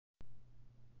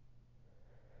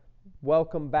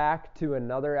Welcome back to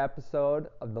another episode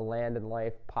of the Land and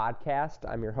Life podcast.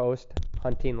 I'm your host,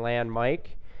 Hunting Land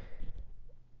Mike.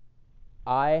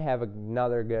 I have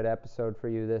another good episode for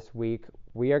you this week.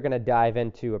 We are going to dive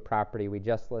into a property we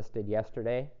just listed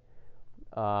yesterday.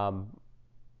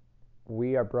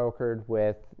 We are brokered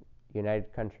with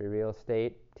United Country Real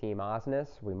Estate, Team Osnes.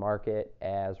 We market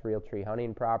as Realtree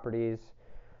hunting properties.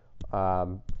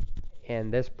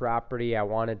 And this property I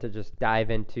wanted to just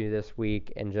dive into this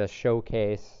week and just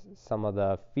showcase some of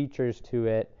the features to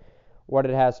it, what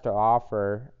it has to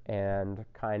offer, and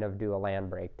kind of do a land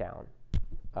breakdown.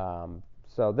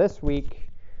 So this week,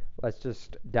 let's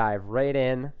just dive right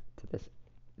in to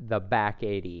the back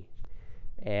 80.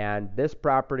 And this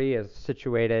property is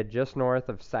situated just north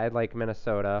of Side Lake,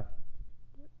 Minnesota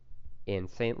in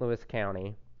St. Louis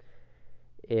County.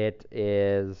 It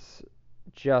is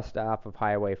just off of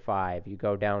Highway 5. You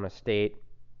go down a state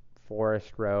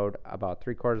forest road about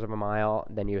 3/4 of a mile,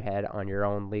 then you head on your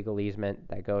own legal easement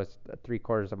that goes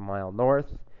 3/4 of a mile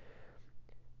north.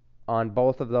 On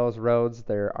both of those roads,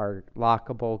 there are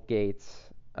lockable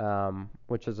gates,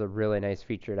 which is a really nice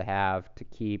feature to have to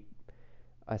keep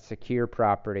a secure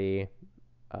property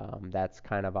that's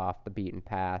kind of off the beaten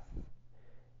path.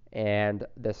 And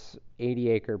this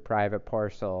 80-acre private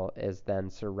parcel is then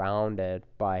surrounded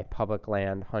by public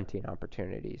land hunting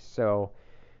opportunities. So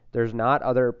there's not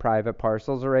other private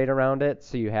parcels right around it,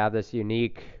 so you have this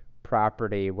unique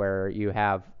property where you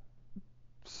have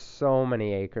so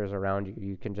many acres around you.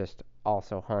 You can just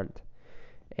also hunt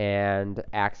and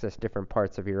access different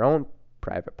parts of your own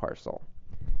private parcel.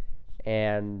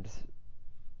 And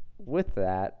with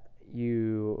that,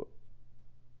 you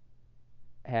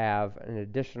have an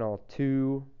additional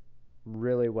 2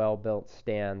 really well built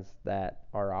stands that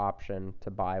are option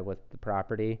to buy with the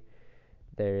property.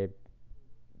 They're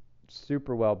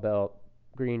super well built,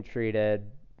 green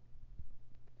treated,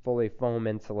 fully foam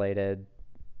insulated.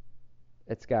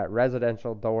 It's got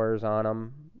residential doors on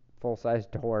them, full size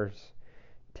doors,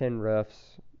 tin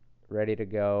roofs, ready to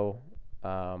go,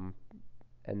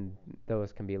 and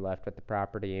those can be left with the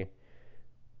property.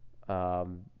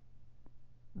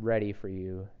 Ready for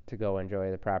you to go enjoy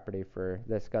the property for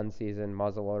this gun season,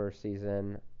 muzzleloader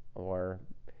season, or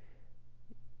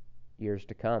years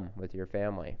to come with your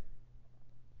family.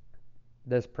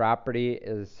 This property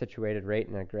is situated right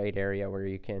in a great area where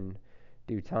you can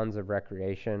do tons of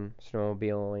recreation,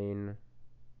 snowmobiling,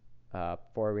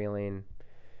 four-wheeling,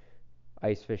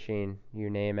 ice fishing, you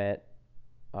name it.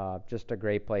 Just a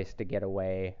great place to get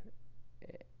away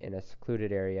in a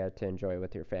secluded area to enjoy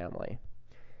with your family.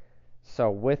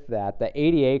 So with that, the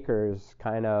 80 acres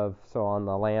so on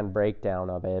the land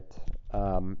breakdown of it,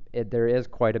 there is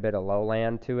quite a bit of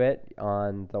lowland to it.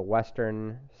 On the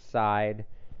western side,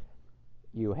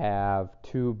 you have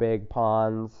 2 big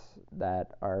ponds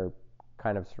that are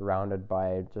kind of surrounded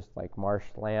by just like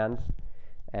marshland.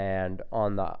 And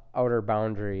on the outer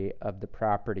boundary of the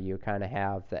property, you kind of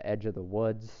have the edge of the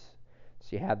woods.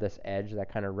 So you have this edge that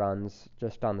kind of runs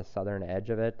just on the southern edge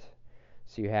of it.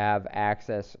 So you have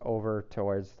access over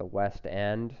towards the west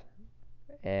end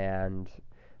and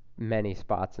many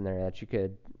spots in there that you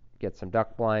could get some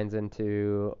duck blinds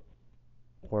into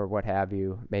or what have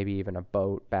you, maybe even a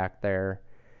boat back there.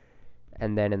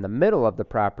 And then in the middle of the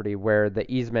property where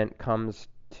the easement comes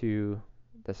to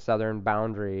the southern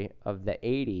boundary of the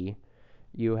 80,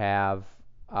 you have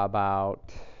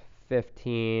about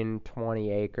 15-20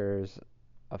 acres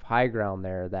of high ground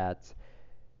there. That's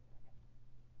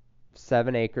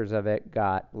 7 acres of it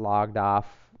got logged off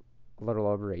a little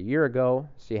over a year ago.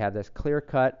 So you have this clear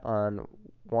cut on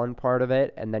one part of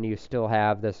it, and then you still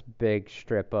have this big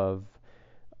strip of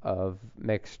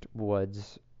mixed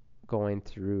woods going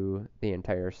through the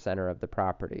entire center of the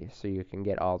property. So you can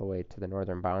get all the way to the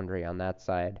northern boundary on that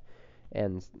side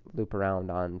and loop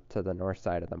around on to the north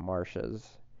side of the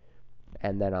marshes.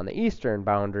 And then on the eastern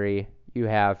boundary, you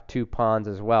have 2 ponds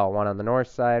as well, one on the north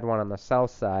side, one on the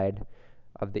south side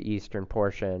of the eastern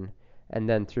portion. And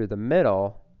then through the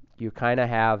middle, you kind of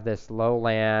have this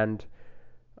lowland,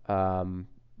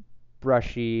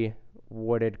 brushy,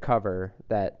 wooded cover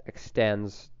that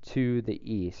extends to the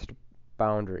east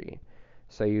boundary.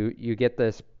 So you get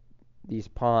these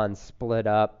ponds split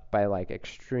up by like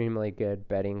extremely good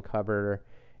bedding cover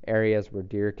areas where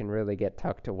deer can really get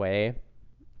tucked away.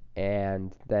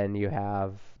 And then you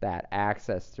have that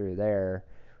access through there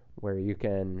where you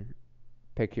can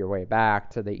pick your way back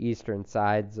to the eastern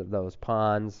sides of those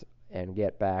ponds and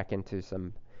get back into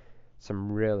some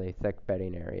really thick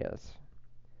bedding areas.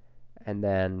 And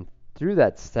then through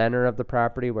that center of the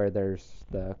property where there's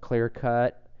the clear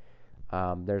cut,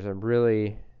 there's a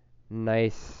really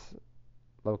nice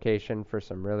location for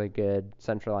some really good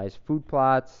centralized food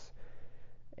plots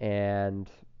and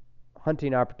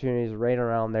hunting opportunities right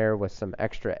around there with some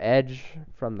extra edge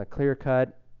from the clear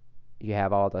cut. You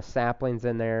have all the saplings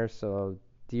in there, so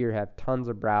deer have tons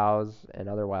of browse and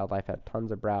other wildlife have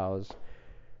tons of browse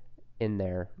in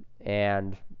there.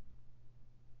 And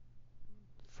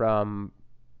from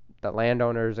the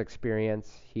landowner's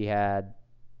experience, he had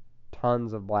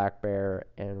tons of black bear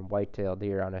and whitetail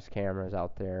deer on his cameras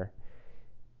out there.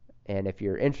 And if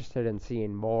you're interested in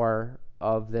seeing more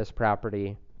of this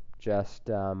property, just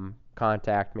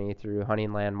contact me through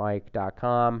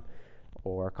huntinglandmike.com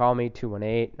or call me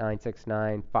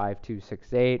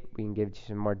 218-969-5268. We can give you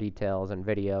some more details and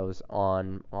videos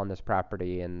on this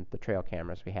property and the trail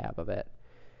cameras we have of it.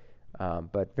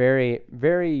 But very,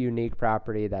 very unique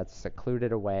property that's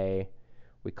secluded away.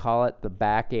 We call it the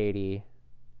Back 80.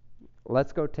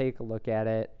 Let's go take a look at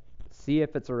it, see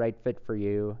if it's a right fit for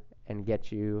you, and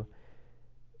get you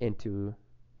into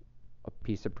a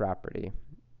piece of property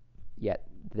yet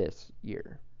this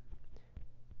year.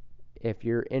 If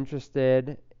you're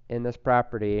interested in this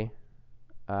property,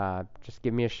 just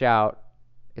give me a shout.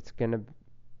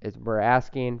 We're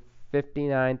asking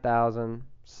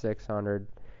 $59,600.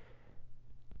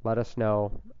 Let us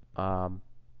know.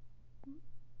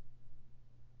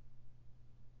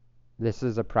 This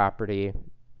is a property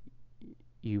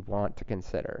you want to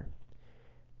consider.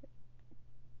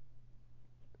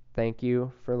 Thank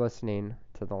you for listening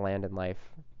to the Land and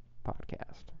Life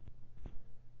podcast.